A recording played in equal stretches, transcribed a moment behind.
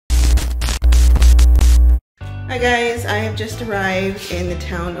Hi guys, I have just arrived in the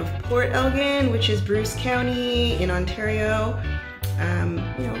town of Port Elgin, which is Bruce County in Ontario.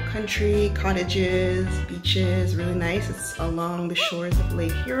 You know, country, cottages, beaches, really nice. It's along the shores of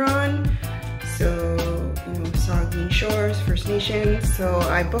Lake Huron. So, you know, Saugeen Shores, First Nations. So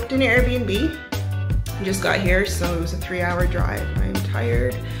I booked an Airbnb. I just got here, so it was a 3-hour drive. I'm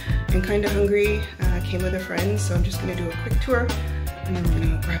tired and kind of hungry. I came with a friend, so I'm just gonna do a quick tour and then we're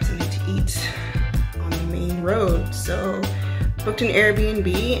gonna grab something to eat on the main road. So booked an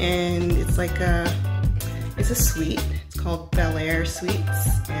Airbnb and it's like it's a suite. It's called Bel Air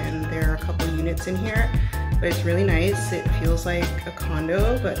Suites and there are a couple units in here, but it's really nice. It feels like a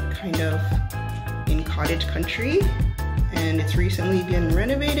condo, but kind of in cottage country, and it's recently been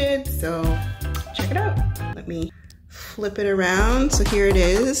renovated, so check it out. Let me flip it around. So here it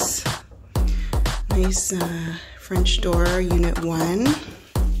is. Nice French door, unit 1.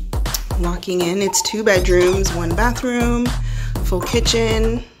 Walking in, it's 2 bedrooms, 1 bathroom, full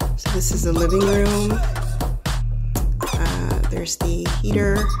kitchen. So this is the living room. There's the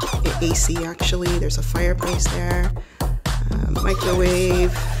heater, the AC actually. There's a fireplace there,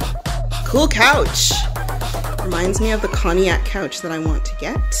 microwave, cool couch. Reminds me of the Cognac couch that I want to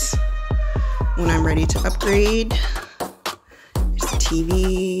get when I'm ready to upgrade. There's the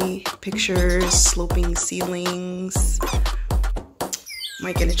TV, pictures, sloping ceilings.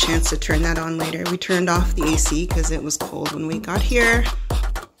 Might get a chance to turn that on later. We turned off the AC because it was cold when we got here.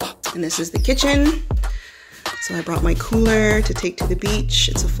 And this is the kitchen. So I brought my cooler to take to the beach.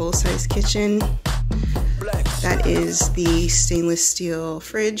 It's a full-size kitchen. That is the stainless steel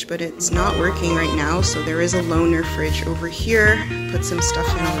fridge, but it's not working right now. So there is a loaner fridge over here. Put some stuff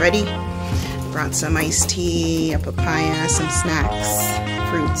in already. Brought some iced tea, a papaya, some snacks,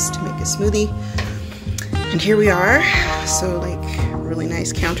 fruits to make a smoothie. And here we are. So like really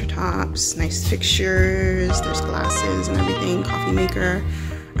nice countertops, nice fixtures. There's glasses and everything, coffee maker.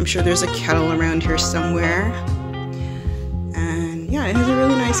 I'm sure there's a kettle around here somewhere. And yeah, it has a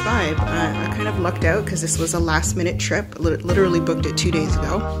really nice vibe. I kind of lucked out because this was a last minute trip. Literally booked it 2 days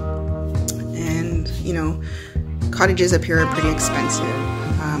ago. And you know, cottages up here are pretty expensive.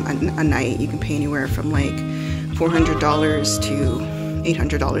 A night you can pay anywhere from like $400 to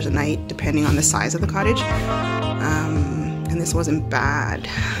 $800 a night, depending on the size of the cottage. And this wasn't bad.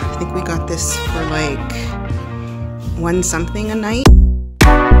 I think we got this for like $1 something a night.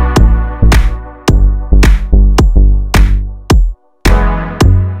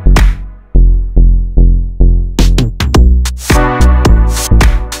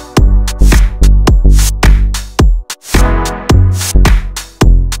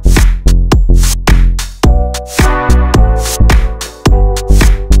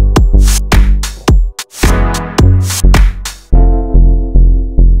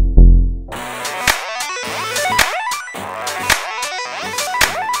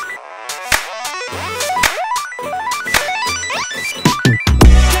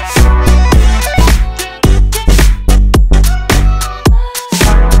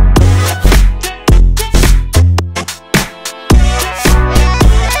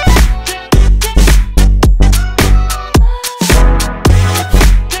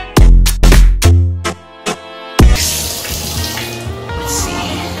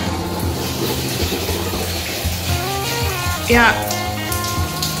 Yeah,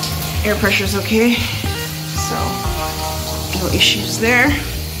 air pressure's okay, so no issues there.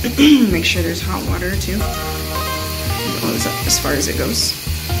 Make sure there's hot water too. As far as it goes,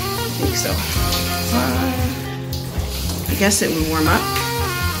 I think so. I guess it will warm up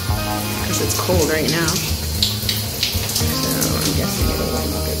because it's cold right now. So I'm guessing it'll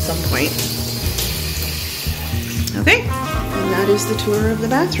warm up at some point. Okay, and that is the tour of the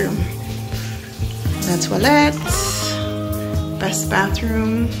bathroom. La toilette. Best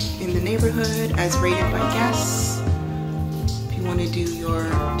bathroom in the neighborhood as rated by guests. If you want to do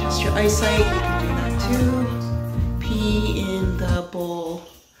test your eyesight, you can do that too. Pee in the bowl.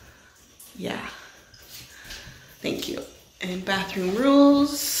 Yeah. Thank you. And bathroom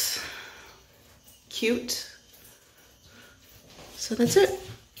rules. Cute. So that's it.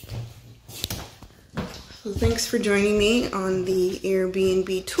 So thanks for joining me on the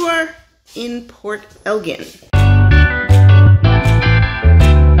Airbnb tour in Port Elgin.